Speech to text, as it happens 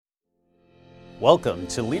Welcome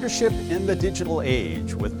to Leadership in the Digital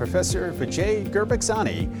Age with Professor Vijay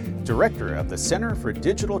Gurbaxani, Director of the Center for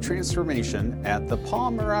Digital Transformation at the Paul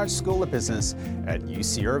Merage School of Business at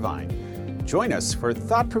UC Irvine. Join us for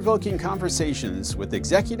thought-provoking conversations with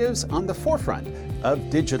executives on the forefront of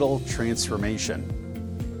digital transformation.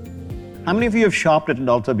 How many of you have shopped at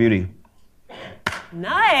Ulta Beauty?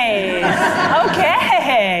 Nice.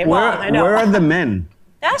 Okay. Well, I know. Where are the men?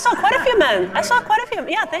 I saw quite a few men.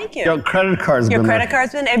 Yeah, thank you. Your credit cards. Your credit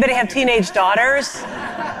cards been? Anybody have teenage daughters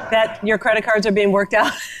that your credit cards are being worked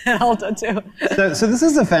out at Ulta too? So this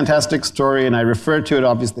is a fantastic story, and I referred to it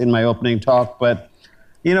obviously in my opening talk. But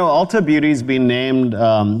you know, Ulta Beauty's been named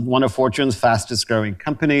one of Fortune's fastest growing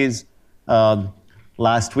companies.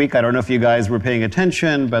 Last week, I don't know if you guys were paying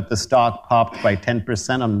attention, but the stock popped by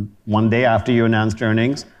 10% on one day after you announced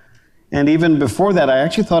earnings. And even before that, I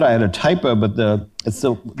actually thought I had a typo, but it's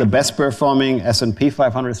the best performing S&P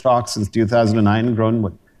 500 stock since 2009,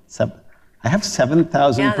 grown I have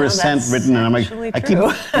 7,000% written, and I'm like, I keep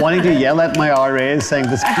wanting to yell at my RAs saying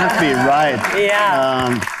this can't be right.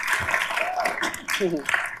 Yeah.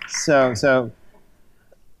 So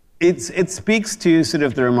it speaks to sort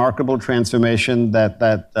of the remarkable transformation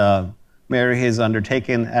that Mary has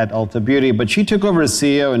undertaken at Ulta Beauty, but she took over as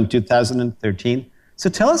CEO in 2013. So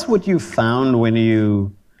tell us what you found when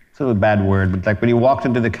you, sort of a bad word, but like when you walked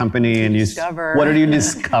into the company and what did you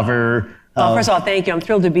discover? Well, first of all, thank you. I'm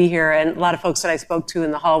thrilled to be here. And a lot of folks that I spoke to in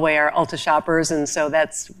the hallway are Ulta shoppers, and so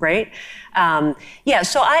that's great. So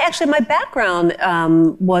my background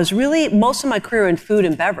was really most of my career in food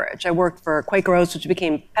and beverage. I worked for Quaker Oats, which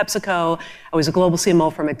became PepsiCo. I was a global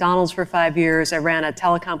CMO for McDonald's for 5 years. I ran a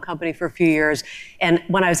telecom company for a few years. And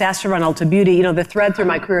when I was asked to run Ulta Beauty, you know, the thread through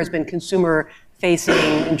my career has been consumer-facing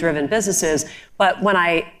and driven businesses. But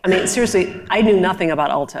seriously, I knew nothing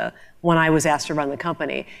about Ulta when I was asked to run the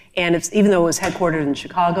company. And even though it was headquartered in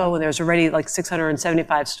Chicago, and there was already like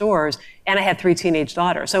 675 stores, and I had 3 teenage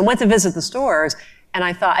daughters. So I went to visit the stores, and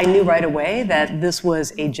I knew right away that this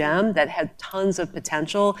was a gem that had tons of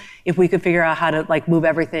potential if we could figure out how to like move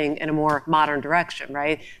everything in a more modern direction,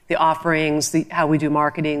 right? The offerings, how we do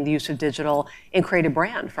marketing, the use of digital, and create a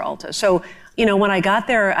brand for Ulta. So, you know, when I got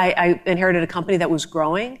there, I inherited a company that was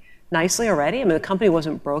growing nicely already. I mean, the company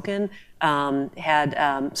wasn't broken,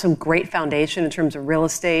 had some great foundation in terms of real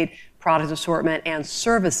estate, product assortment, and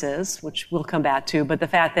services, which we'll come back to, but the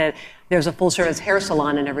fact that there's a full-service hair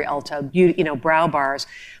salon in every Ulta, beauty, you know, brow bars.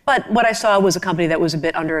 But what I saw was a company that was a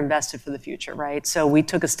bit underinvested for the future, right? So we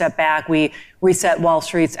took a step back. We reset Wall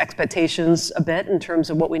Street's expectations a bit in terms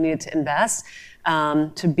of what we needed to invest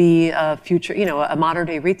to be a future, you know, a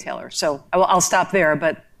modern-day retailer. So I'll stop there,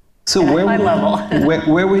 but so where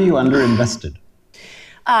were you underinvested?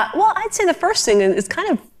 Well, I'd say the first thing, and it's kind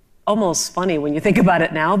of almost funny when you think about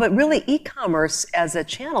it now, but really e-commerce as a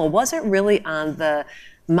channel wasn't really on the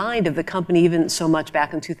mind of the company even so much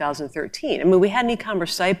back in 2013. I mean, we had an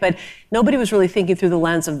e-commerce site, but nobody was really thinking through the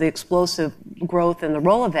lens of the explosive growth and the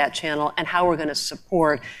role of that channel and how we're going to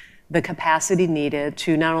support the capacity needed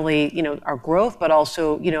to not only, you know, our growth, but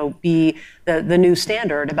also, you know, be the new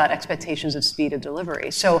standard about expectations of speed of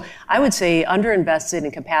delivery. So I would say underinvested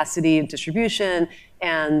in capacity and distribution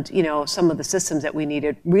and, you know, some of the systems that we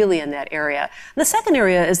needed really in that area. And the second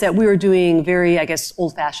area is that we were doing very, I guess,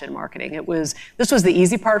 old-fashioned marketing. This was the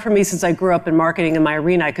easy part for me since I grew up in marketing in my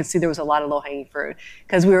arena. I could see there was a lot of low-hanging fruit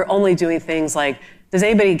because we were only doing things like, does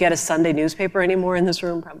anybody get a Sunday newspaper anymore in this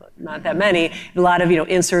room? Probably not that many. A lot of, you know,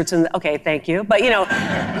 inserts and, okay, thank you. But, you know,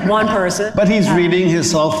 one person. But he's reading his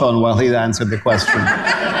cell phone while he answered the question.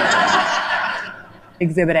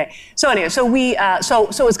 Exhibit A. So anyway, so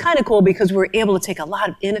it's kind of cool because we were able to take a lot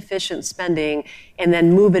of inefficient spending and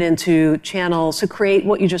then move it into channels to create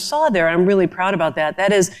what you just saw there. And I'm really proud about that.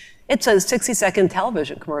 That is, it's a 60-second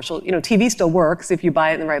television commercial. You know, TV still works if you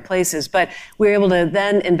buy it in the right places, but we were able to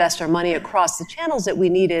then invest our money across the channels that we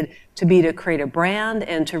needed to create a brand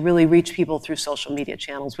and to really reach people through social media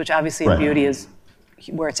channels, which obviously in beauty is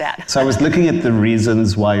where it's at. So I was looking at the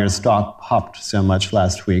reasons why your stock popped so much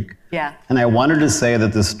last week. Yeah. And I wanted to say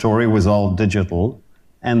that the story was all digital.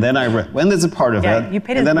 And then I read, when there's a part of it,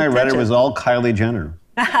 and then I read it was all Kylie Jenner.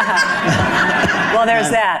 Well,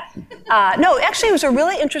 there's that. No, actually, it was a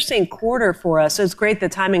really interesting quarter for us. So it's great the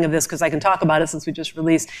timing of this because I can talk about it since we just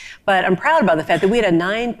released. But I'm proud about the fact that we had a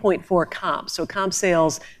 9.4 comp. So comp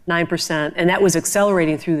sales, 9%. And that was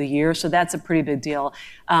accelerating through the year. So that's a pretty big deal.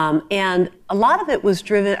 And a lot of it was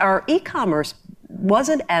driven, our e-commerce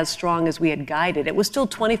wasn't as strong as we had guided. It was still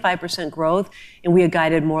 25% growth, and we had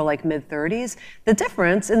guided more like mid-30s. The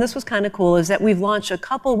difference, and this was kind of cool, is that we've launched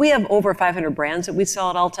we have over 500 brands that we sell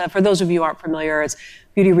at Ulta. For those of you who aren't familiar, it's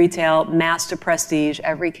beauty retail, mass to prestige,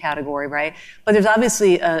 every category, right? But there's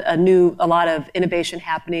obviously a lot of innovation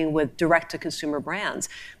happening with direct-to-consumer brands,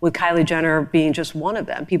 with Kylie Jenner being just one of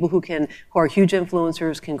them. People who are huge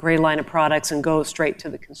influencers, can create a line of products and go straight to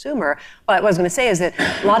the consumer. But what I was going to say is that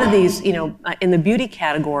a lot of these, in the beauty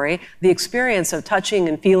category, the experience of touching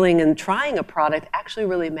and feeling and trying a product actually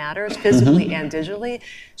really matters, physically and digitally.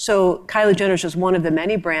 So Kylie Jenner is just one of the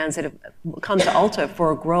many brands that have come to Ulta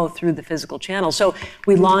for growth through the physical channel. So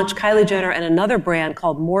we launched Kylie Jenner and another brand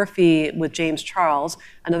called Morphe with James Charles,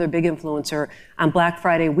 another big influencer, on Black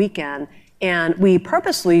Friday weekend. And we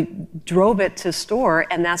purposely drove it to store,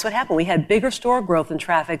 and that's what happened. We had bigger store growth and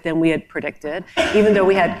traffic than we had predicted, even though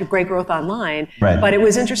we had great growth online. Right. But it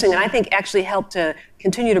was interesting, and I think actually helped to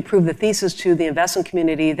continue to prove the thesis to the investment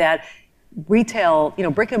community that retail,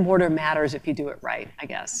 brick and mortar matters if you do it right, I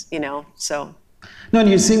guess, so. No, and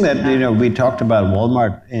you're seeing that, we talked about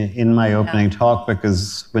Walmart in my opening talk,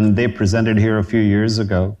 because when they presented here a few years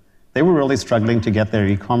ago, they were really struggling to get their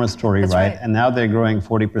e-commerce story right. And now they're growing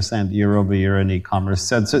 40% year over year in e-commerce.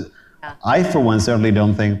 So I, for one, certainly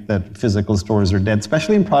don't think that physical stores are dead,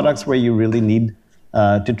 especially in products where you really need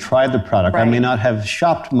to try the product. Right. I may not have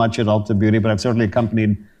shopped much at Ulta Beauty, but I've certainly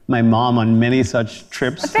accompanied my mom on many such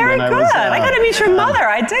trips. Very good. I got to meet your mother.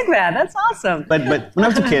 I dig that. That's awesome. But when I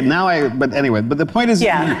was a kid, but the point is,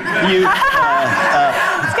 let's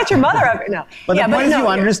get your mother up. No. But the point is, you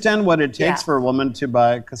understand what it takes for a woman to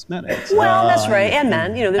buy cosmetics. Well, that's right. And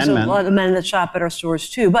men. There's a lot of men that shop at our stores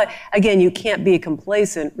too. But again, you can't be a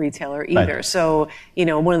complacent retailer either. Right. So,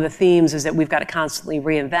 one of the themes is that we've got to constantly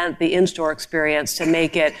reinvent the in-store experience to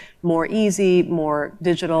make it more easy, more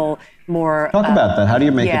digital, more... Talk about that. How do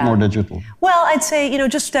you make it more digital? Well, I'd say,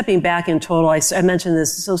 just stepping back in total, I mentioned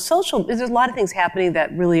this. So there's a lot of things happening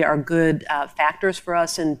that really are good factors for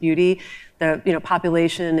us in beauty. The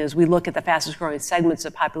population, as we look at the fastest growing segments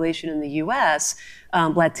of population in the U.S.,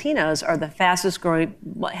 Latinas are the fastest growing,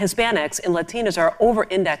 Hispanics and Latinas are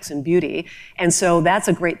over-indexed in beauty. And so that's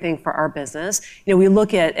a great thing for our business. We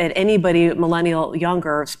look at anybody, millennial,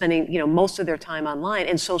 younger, spending, most of their time online,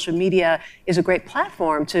 and social media is a great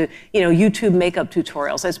platform to, YouTube makeup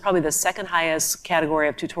tutorials. That's probably the second highest category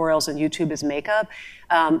of tutorials in YouTube is makeup.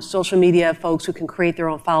 Social media folks who can create their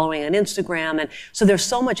own following on Instagram. And so there's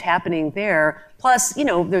so much happening there. Plus,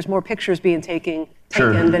 there's more pictures being taken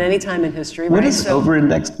than any time in history. What does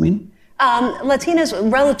over-indexed mean?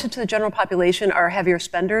 Latinas, relative to the general population, are heavier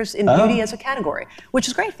spenders in beauty as a category, which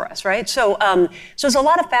is great for us, right? So there's a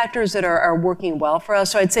lot of factors that are working well for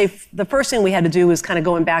us. So I'd say the first thing we had to do was kind of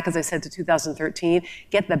going back, as I said, to 2013,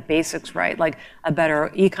 get the basics right, like a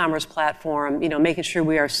better e-commerce platform, making sure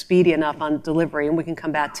we are speedy enough on delivery, and we can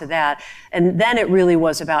come back to that. And then it really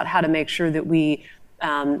was about how to make sure that we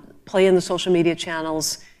play in the social media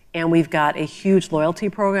channels. And we've got a huge loyalty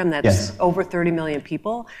program that's over 30 million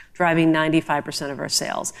people, driving 95% of our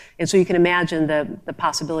sales. And so you can imagine the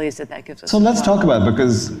possibilities that gives us. So let's talk about it,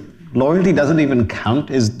 because loyalty doesn't even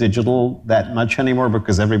count as digital that much anymore,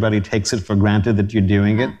 because everybody takes it for granted that you're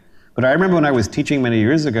doing it. But I remember when I was teaching many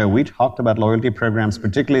years ago, we talked about loyalty programs,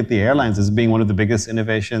 particularly at the airlines, as being one of the biggest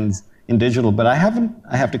innovations in digital. But I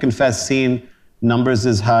have to confess, seen numbers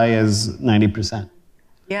as high as 90%.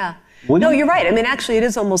 Yeah. No, you're right. I mean, actually, it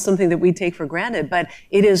is almost something that we take for granted, but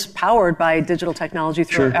it is powered by digital technology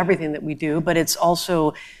through everything that we do. But it's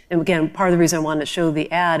also, and again, part of the reason I wanted to show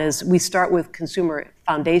the ad is we start with consumer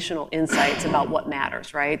foundational insights about what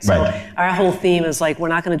matters, right? So our whole theme is like, we're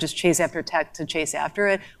not going to just chase after tech to chase after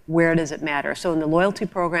it. Where does it matter? So in the loyalty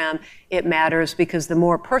program, it matters because the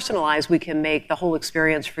more personalized we can make the whole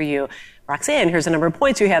experience for you. Roxanne, here's the number of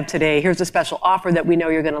points you have today. Here's a special offer that we know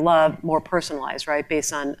you're going to love, more personalized, right,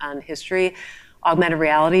 based on history. Augmented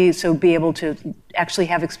reality, so be able to actually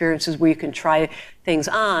have experiences where you can try things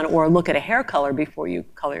on or look at a hair color before you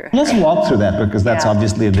color your hair. Let's walk through that, because that's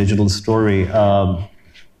obviously a digital story.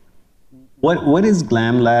 What is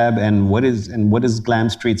Glam Lab, and what is Glam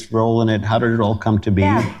Street's role in it? How did it all come to be?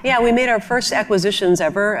 Yeah, we made our first acquisitions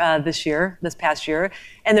ever this past year,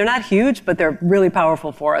 and they're not huge, but they're really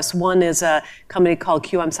powerful for us. One is a company called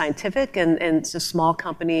QM Scientific, and it's a small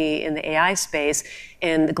company in the AI space.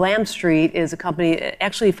 And Glam Street is a company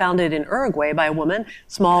actually founded in Uruguay by a woman,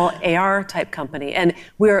 small AR type company. And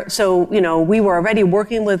we were already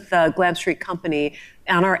working with Glam Street company.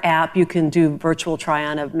 On our app, you can do virtual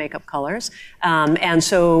try-on of makeup colors. And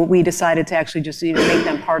so we decided to actually just make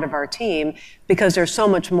them part of our team, because there's so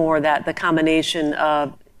much more that the combination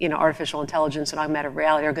of artificial intelligence and augmented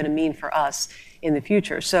reality are going to mean for us in the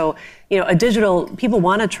future. So, people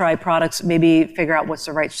want to try products, maybe figure out what's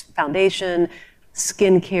the right foundation,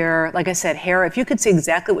 skincare, like I said, hair. If you could see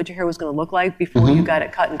exactly what your hair was going to look like before you got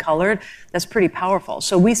it cut and colored, that's pretty powerful.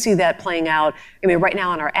 So we see that playing out. I mean, right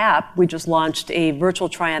now on our app, we just launched a virtual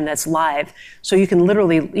try-on that's live. So you can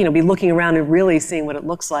literally, be looking around and really seeing what it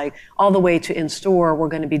looks like. All the way to in-store, we're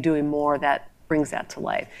going to be doing more that brings that to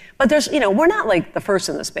life. But there's, we're not like the first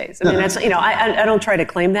in the space. I mean, that's, I don't try to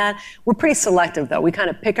claim that. We're pretty selective though. We kind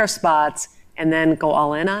of pick our spots and then go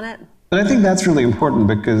all in on it. But I think that's really important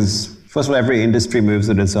because, first of all, every industry moves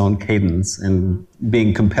at its own cadence, and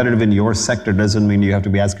being competitive in your sector doesn't mean you have to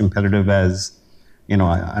be as competitive as, I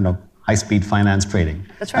know, high-speed finance trading.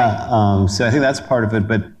 That's right. So I think that's part of it.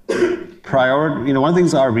 But one of the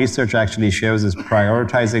things our research actually shows is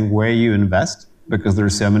prioritizing where you invest, because there are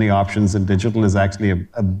so many options, and digital is actually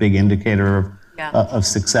a big indicator of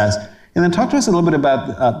success. And then talk to us a little bit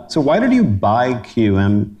about, so why did you buy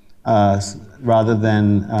QM rather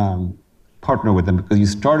than partner with them? Because you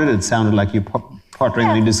started, it sounded like you partnering,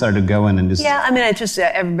 and you decided to go in and just... Yeah, I mean,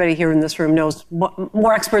 everybody here in this room knows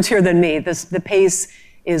more experts here than me. The pace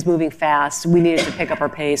is moving fast. We needed to pick up our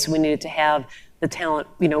pace. We needed to have the talent,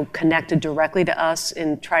 connected directly to us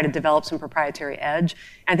and try to develop some proprietary edge.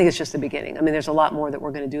 I think it's just the beginning. I mean, there's a lot more that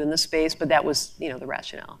we're going to do in this space, but that was, the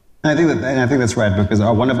rationale. And I think that's right, because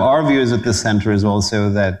one of our views at the center is also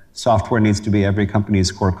that software needs to be every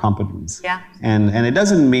company's core competence. Yeah. And it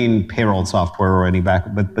doesn't mean payroll software or any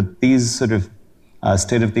backup, but these sort of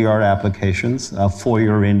state-of-the-art applications for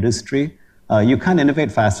your industry, you can't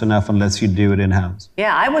innovate fast enough unless you do it in-house.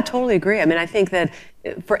 Yeah, I would totally agree. I mean, I think that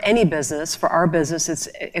for any business, for our business, it's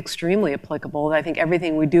extremely applicable. I think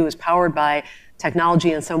everything we do is powered by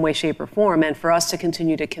technology in some way, shape, or form. And for us to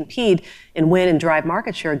continue to compete and win and drive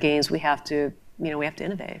market share gains, we have to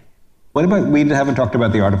innovate. What about, we haven't talked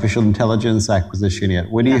about the artificial intelligence acquisition yet.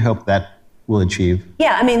 What do you hope that will achieve?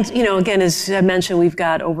 Yeah, I mean, again, as I mentioned, we've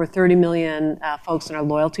got over 30 million folks in our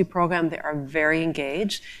loyalty program. They are very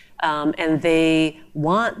engaged, and they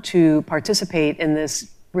want to participate in this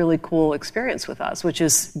really cool experience with us, which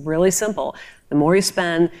is really simple. The more you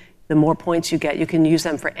spend, the more points you get. You can use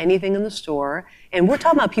them for anything in the store. And we're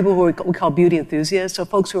talking about people who we call beauty enthusiasts, so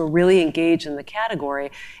folks who are really engaged in the category.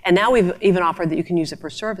 And now we've even offered that you can use it for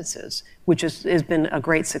services, which has been a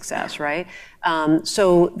great success, right?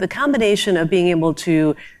 So the combination of being able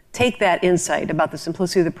to take that insight about the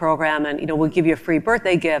simplicity of the program and, we'll give you a free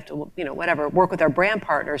birthday gift, whatever, work with our brand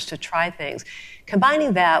partners to try things.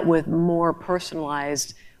 Combining that with more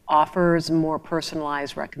personalized offers, more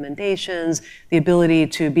personalized recommendations, the ability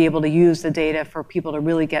to be able to use the data for people to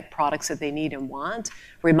really get products that they need and want,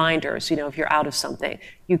 reminders, if you're out of something.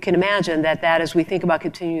 You can imagine that as we think about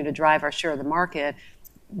continuing to drive our share of the market,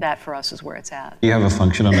 that for us is where it's at. Do you have a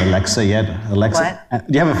function on Alexa yet? Alexa? What?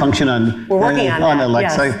 Do you have a function on... We're working on that.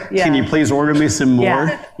 Alexa? Yes. Yeah. Can you please order me some more?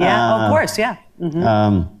 Yeah. Of course, yeah.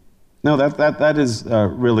 Mm-hmm. No, that is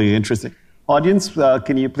really interesting. Audience,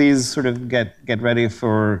 can you please sort of get ready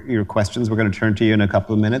for your questions? We're going to turn to you in a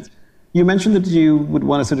couple of minutes. You mentioned that you would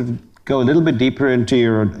want to sort of go a little bit deeper into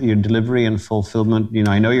your delivery and fulfillment.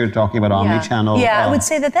 I know you're talking about omni-channel. Yeah, I would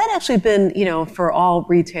say that actually been, for all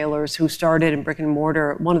retailers who started in brick and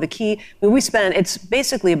mortar, one of the key, it's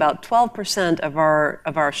basically about 12% of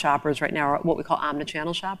our shoppers right now are what we call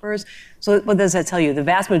omni-channel shoppers. So what does that tell you? The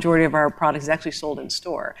vast majority of our product is actually sold in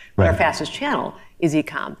store. But our fastest channel is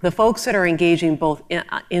e-com. The folks that are engaging both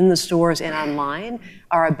in the stores and online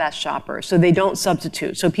are our best shoppers. So they don't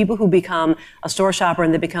substitute. So people who become a store shopper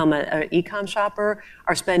and they become an e-com shopper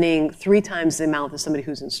are spending 3 times the amount as somebody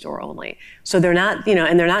who's in store only. So they're not,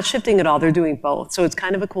 and they're not shifting at all. They're doing both. So it's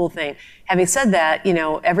kind of a cool thing. Having said that,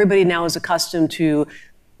 everybody now is accustomed to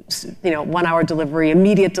 1 hour delivery,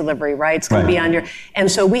 immediate delivery, right? It's going to be on your,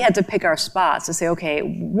 and so we had to pick our spots to say, okay,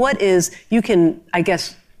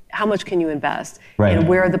 how much can you invest? Right. And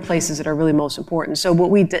where are the places that are really most important? So what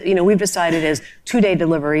we've decided is 2-day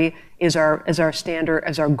delivery is our standard,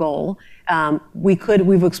 as our goal.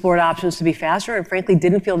 We've explored options to be faster, and frankly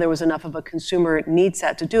didn't feel there was enough of a consumer need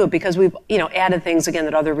set to do it, because we've added things again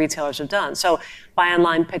that other retailers have done. So buy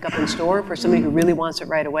online, pick up in store for somebody who really wants it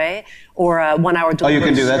right away, or a 1 hour delivery. Oh, you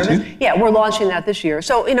can do service. that too? Yeah, we're launching that this year.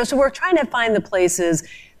 So so we're trying to find the places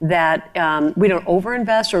that we don't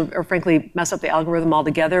overinvest or frankly mess up the algorithm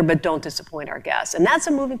altogether, but don't disappoint our guests. And that's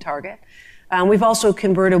a moving target. We've also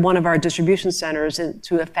converted one of our distribution centers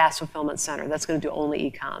into a fast fulfillment center that's going to do only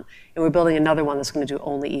e-com. And we're building another one that's going to do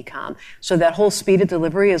only e-com. So that whole speed of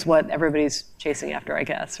delivery is what everybody's chasing after, I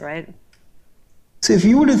guess, right? So if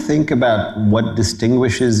you were to think about what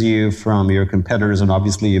distinguishes you from your competitors, and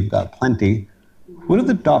obviously you've got plenty, what are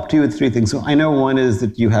the top 2 or 3 things? So I know one is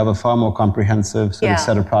that you have a far more comprehensive sort of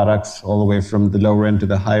set of products all the way from the lower end to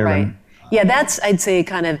the higher end. Yeah, that's, I'd say,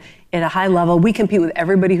 kind of at a high level. We compete with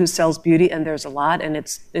everybody who sells beauty, and there's a lot, and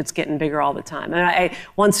it's getting bigger all the time. And I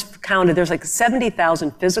once counted, there's like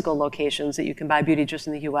 70,000 physical locations that you can buy beauty just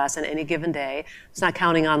in the U.S. on any given day. It's not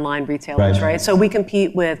counting online retailers, right? So we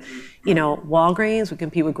compete with, Walgreens, we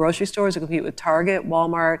compete with grocery stores, we compete with Target,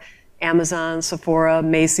 Walmart, Amazon, Sephora,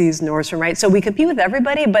 Macy's, Nordstrom, right? So we compete with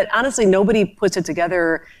everybody, but honestly, nobody puts it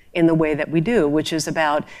together in the way that we do, which is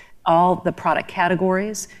about all the product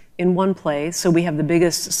categories in one place. So we have the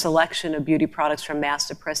biggest selection of beauty products from mass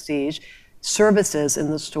to prestige, services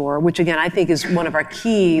in the store, which again, I think is one of our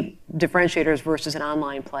key differentiators versus an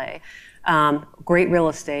online play. Great real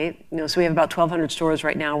estate. So we have about 1,200 stores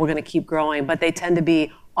right now. We're going to keep growing, but they tend to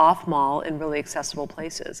be off mall in really accessible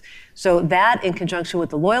places. So that in conjunction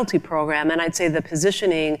with the loyalty program, and I'd say the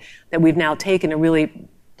positioning that we've now taken to really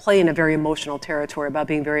play in a very emotional territory about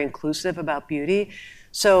being very inclusive about beauty.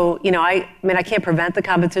 So, I can't prevent the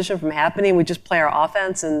competition from happening. We just play our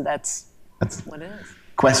offense, and that's what it is.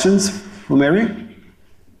 Questions for Mary?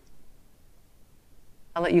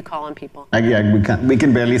 I'll let you call on people. Yeah, we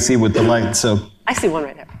can barely see with the light, so. I see one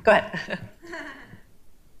right there. Go ahead.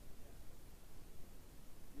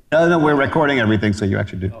 No, we're recording everything, so you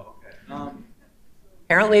actually do. Oh, okay.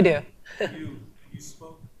 Apparently do. You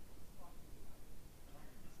spoke.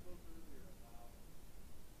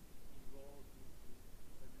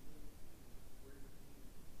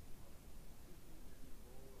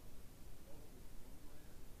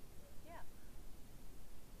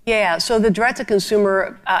 Yeah, so the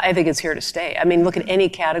direct-to-consumer, I think it's here to stay. I mean, look at any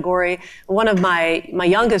category. One of my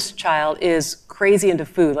youngest child is crazy into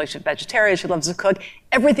food. Like, she's vegetarian, she loves to cook.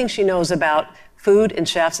 Everything she knows about food and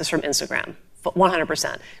chefs is from Instagram,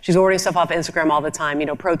 100%. She's ordering stuff off Instagram all the time,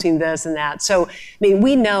 protein this and that. So,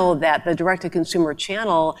 we know that the direct-to-consumer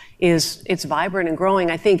channel it's vibrant and growing.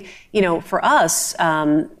 I think, for us,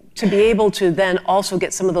 to be able to then also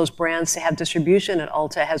get some of those brands to have distribution at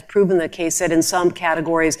Ulta has proven the case that in some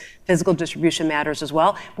categories, physical distribution matters as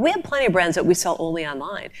well. But we have plenty of brands that we sell only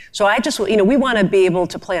online. So I just, we want to be able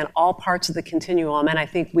to play on all parts of the continuum, and I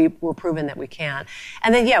think we're proven that we can.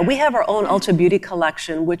 And then, we have our own Ulta Beauty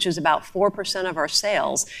collection, which is about 4% of our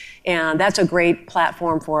sales. And that's a great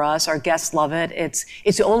platform for us. Our guests love it. It's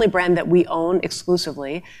the only brand that we own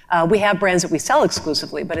exclusively. We have brands that we sell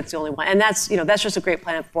exclusively, but it's the only one. And that's just a great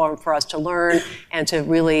platform for us to learn and to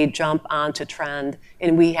really jump onto trend.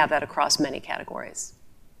 And we have that across many categories.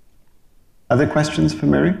 Other questions for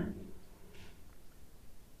Mary?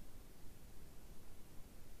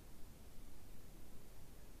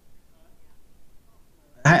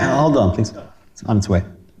 Hold on, please. It's on its way.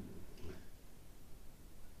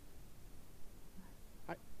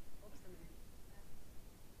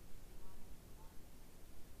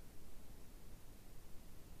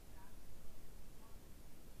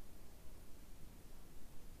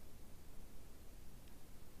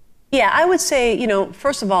 Yeah, I would say,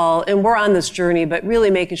 first of all, and we're on this journey, but really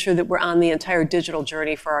making sure that we're on the entire digital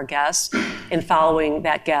journey for our guests and following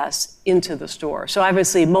that guest into the store. So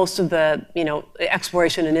obviously, most of the,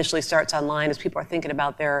 exploration initially starts online as people are thinking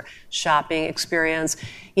about their shopping experience.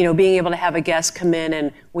 Being able to have a guest come in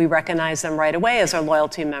and we recognize them right away as our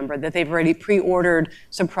loyalty member, that they've already pre-ordered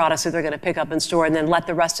some products that they're going to pick up in store, and then let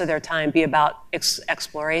the rest of their time be about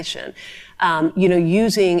exploration.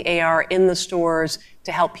 Using AR in the stores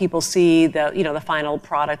to help people see the final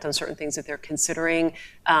product on certain things that they're considering,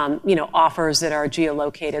 offers that are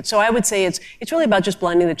geolocated. So I would say it's really about just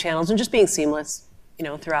blending the channels and just being seamless,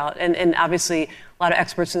 throughout. And obviously, a lot of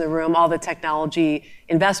experts in the room, all the technology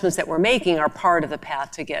investments that we're making are part of the path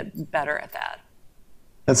to get better at that.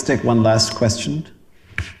 Let's take one last question.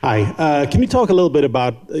 Hi. Can you talk a little bit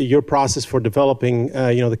about your process for developing,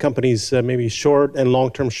 the company's maybe short and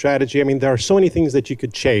long-term strategy? There are so many things that you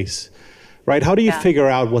could chase, right? How do you figure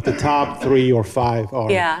out what the top 3 or 5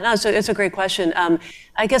 are? Yeah, no, so it's a great question.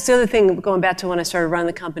 I guess the other thing, going back to when I started running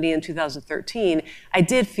the company in 2013, I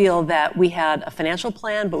did feel that we had a financial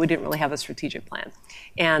plan, but we didn't really have a strategic plan.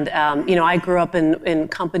 And, I grew up in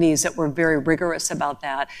companies that were very rigorous about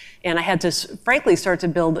that. And I had to, frankly, start to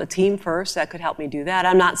build a team first that could help me do that.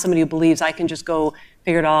 I'm not somebody who believes I can just go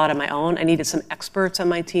figure it all out on my own. I needed some experts on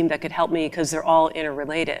my team that could help me because they're all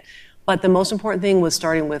interrelated. But the most important thing was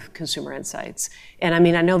starting with consumer insights. And I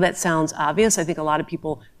know that sounds obvious. I think a lot of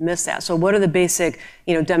people miss that. So what are the basic,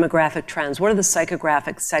 demographic trends? What are the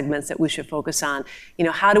psychographic segments that we should focus on?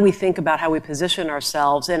 How do we think about how we position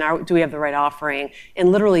ourselves, and do we have the right offering?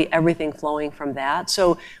 And literally everything flowing from that.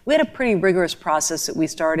 So we had a pretty rigorous process that we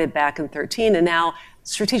started back in 2013, and now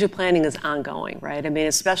strategic planning is ongoing, right? I mean,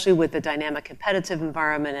 especially with the dynamic competitive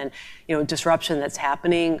environment and, disruption that's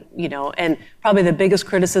happening, and probably the biggest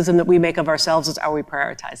criticism that we make of ourselves is, are we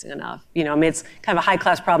prioritizing enough? It's kind of a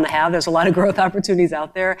high-class problem to have. There's a lot of growth opportunities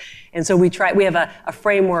out there. And so we have a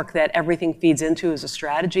framework that everything feeds into as a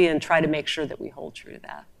strategy and try to make sure that we hold true to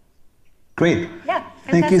that. Great. Yeah,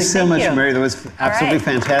 thank you so much, Mary. That was absolutely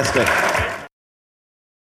fantastic.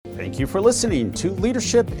 Thank you for listening to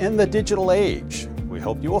Leadership in the Digital Age. We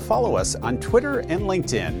hope you will follow us on Twitter and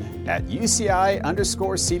LinkedIn at UCI_CDT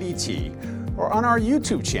or on our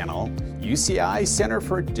YouTube channel, UCI Center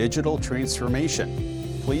for Digital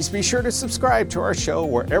Transformation. Please be sure to subscribe to our show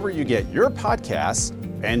wherever you get your podcasts,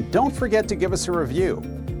 and don't forget to give us a review.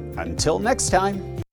 Until next time.